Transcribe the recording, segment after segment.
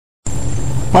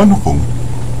Paano kung?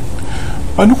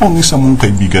 Paano kung isa mong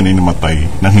kaibigan ay namatay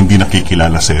nang hindi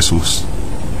nakikilala si Jesus?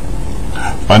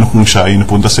 Paano kung siya ay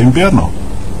napunta sa impyerno?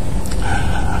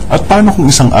 At paano kung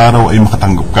isang araw ay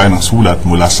makatanggap ka ng sulat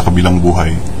mula sa kabilang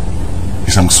buhay?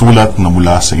 Isang sulat na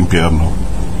mula sa impyerno.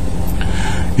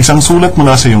 Isang sulat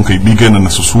mula sa iyong kaibigan na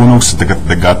nasusunog sa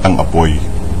dagat-dagatang apoy.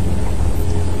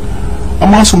 Ang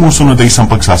mga sumusunod ay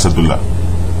isang pagsasadula.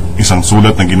 Isang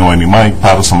sulat na ginawa ni Mike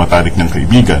para sa matalik ng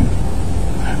kaibigan.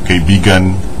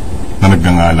 Kaibigan na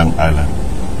nagngangalang Alan.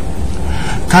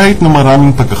 Kahit na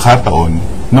maraming pagkakataon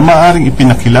na maaaring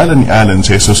ipinakilala ni Alan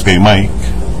si Jesus kay Mike,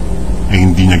 ay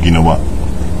hindi niya ginawa.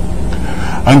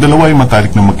 Ang dalawa ay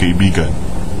matalik na magkaibigan.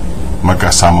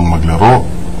 Magkasamang maglaro,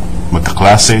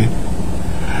 magkaklase,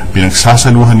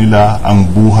 pinagsasaluhan nila ang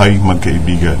buhay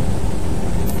magkaibigan.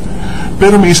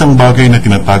 Pero may isang bagay na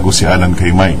tinatago si Alan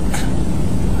kay Mike,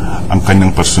 ang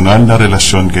kanyang personal na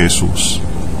relasyon kay Jesus.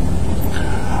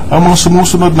 Ang mga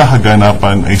sumusunod na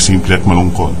kaganapan ay simple at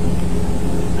malungkot.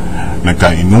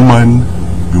 Nagkainuman,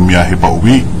 bumiyahe pa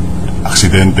uwi,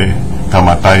 aksidente,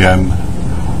 kamatayan,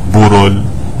 burol,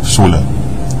 sulat.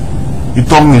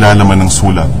 Ito ang nilalaman ng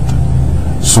sulat.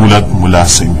 Sulat mula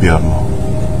sa impyerno.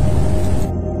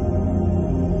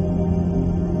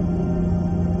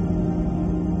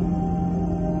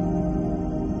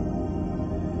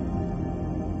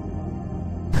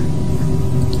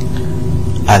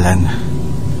 Alan,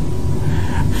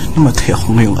 namatay ako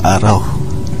ngayong araw.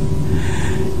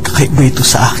 Kakaiba ito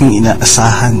sa aking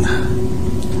inaasahan.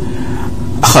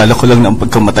 Akala ko lang na ang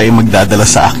pagkamatay ay magdadala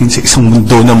sa akin sa isang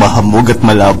mundo na mahamog at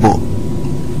malabo.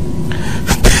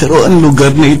 Pero ang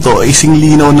lugar na ito ay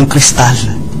singlinaw ng kristal.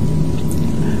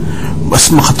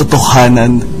 Mas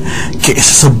makatotohanan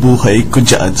kaysa sa buhay ko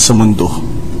dyan sa mundo.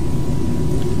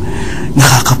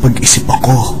 Nakakapag-isip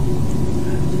ako.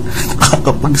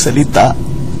 Nakakapagsalita.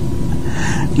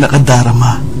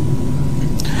 Nakadarama.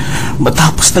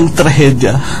 Matapos ng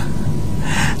trahedya,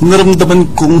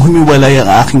 naramdaman kong humiwalay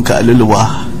ang aking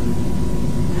kaluluwa.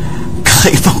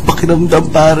 Kakaibang pakiramdam,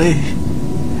 pare.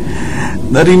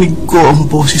 Narinig ko ang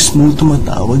boses mo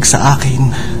tumatawag sa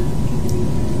akin.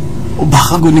 O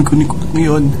baka gunig-gunig ko lang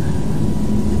yun.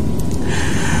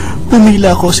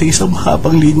 Pumila ko sa isang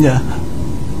mahabang linya.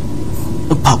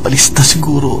 Magpapalista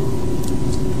siguro.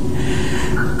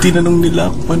 Tinanong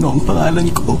nila kung ano ang pangalan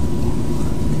ko.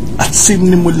 At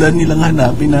sinimulan nilang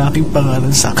hanapin ang aking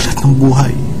pangalan sa aklat ng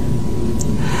buhay.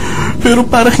 Pero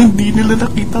parang hindi nila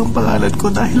nakita ang pangalan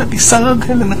ko dahil ang isang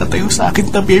anghel na nakatayo sa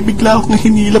akin tabi, bigla akong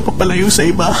hinila papalayo sa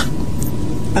iba.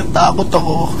 Natakot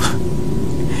ako.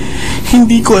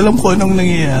 Hindi ko alam kung anong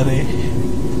nangyayari.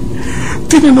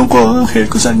 Tinanong ko ang anghel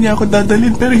kung saan niya ako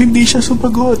dadalhin pero hindi siya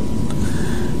sumagot.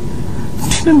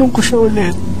 Tinanong ko siya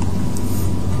ulit.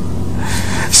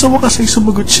 Sa wakas ay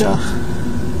sumagot siya.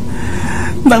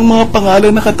 Na ang mga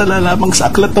pangalan nakatala lamang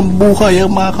sa aklat ng buhay ang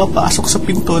makakapasok sa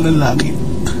pinto ng langit.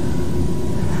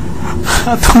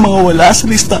 At ang mga wala sa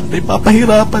lista ay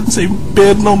papahirapan sa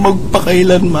impyerno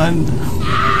magpakailanman.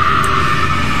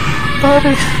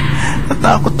 Pare,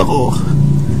 natakot ako.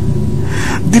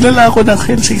 Dinala ako ng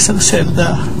anghel sa isang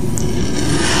selda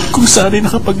kung saan ay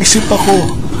nakapag-isip ako.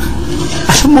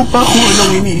 Alam mo ba kung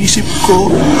anong iniisip ko?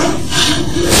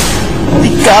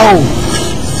 Ikaw,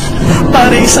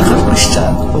 pare, isa kang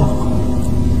Kristiyano.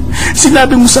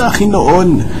 Sinabi mo sa akin noon,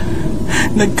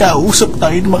 nagkausap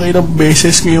tayo ng mga ilang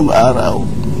beses ngayong araw.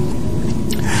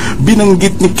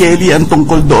 Binanggit ni Kelly ang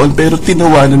tungkol doon pero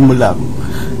tinawanan mo lang.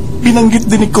 Binanggit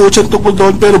din ni Coach ang tungkol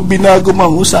doon pero binago mo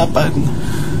ang usapan.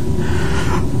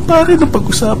 Pare,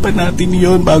 napag-usapan natin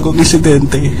yon bago ang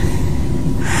insidente.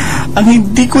 Ang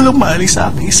hindi ko lang maalis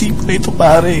sa aking isip na ito,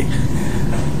 pare.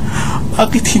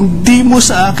 Bakit hindi mo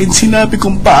sa akin sinabi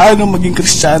kung paano maging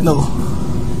Kristiyano?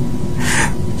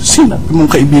 Sinabi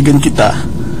mong kaibigan kita.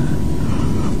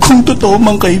 Kung totoo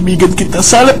mang kaibigan kita,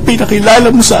 sana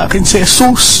pinakilala mo sa akin si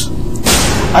Jesus.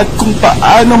 At kung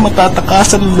paano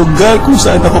matatakasan ang lugar kung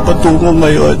saan ako patungo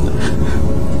ngayon.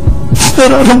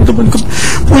 Nararamdaman ko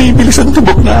bumibilis ang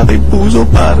tubok na aking puso,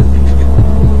 pare.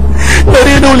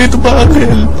 Nariyan ulit ang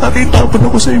anghel, pare, tapon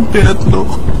ako sa impyerno.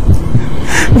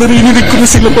 Narinig ko na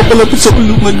sila papalapit sa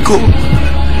kulungan ko.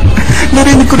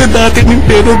 Narinig ko na dati ng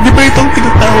impyerno, di ba itong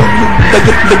tinatawag ng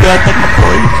dagat-dagatang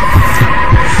apoy?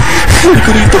 Hindi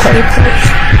ko rito kaya.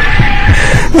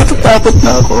 Natatakot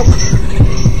na ako.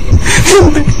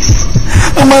 Hindi.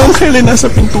 Ang mga anghel ay nasa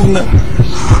pinto na.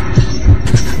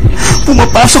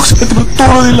 Pumapasok sa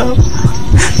katulturo nila.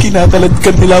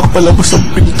 Kinataladkad nila ako palabas sa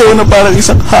pinto na parang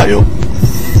isang hayop.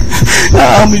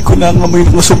 Naamoy ko na ang amoy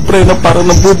ng asupre na parang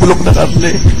nabubulok na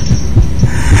karne.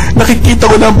 nakikita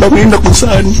ko na ang bangin na kung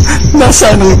saan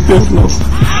nasaan ang impyerno.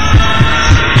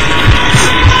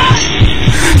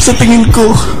 Sa tingin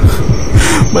ko,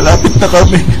 malapit na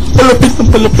kami. Palapit ng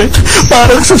palapit.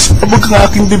 Parang sasabog ang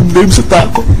aking dibdib sa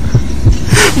tako.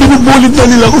 Binubulid na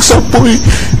nila ako sa apoy.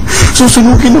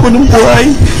 Susunugin ako ng buhay.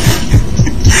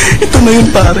 Ito na yun,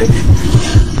 pare.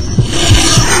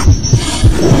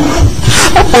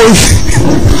 Apoy.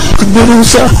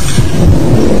 Pagdurusa.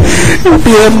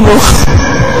 Impyerno.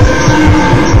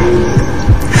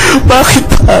 Bakit,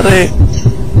 pare?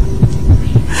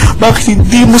 Bakit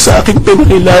hindi mo sa akin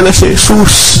pinakilala si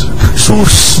Jesus?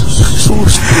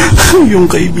 Jesus. Yung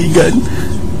kaibigan.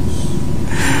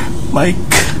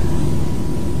 Mike.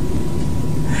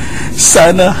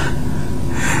 Sana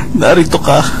narito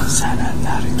ka. Sana.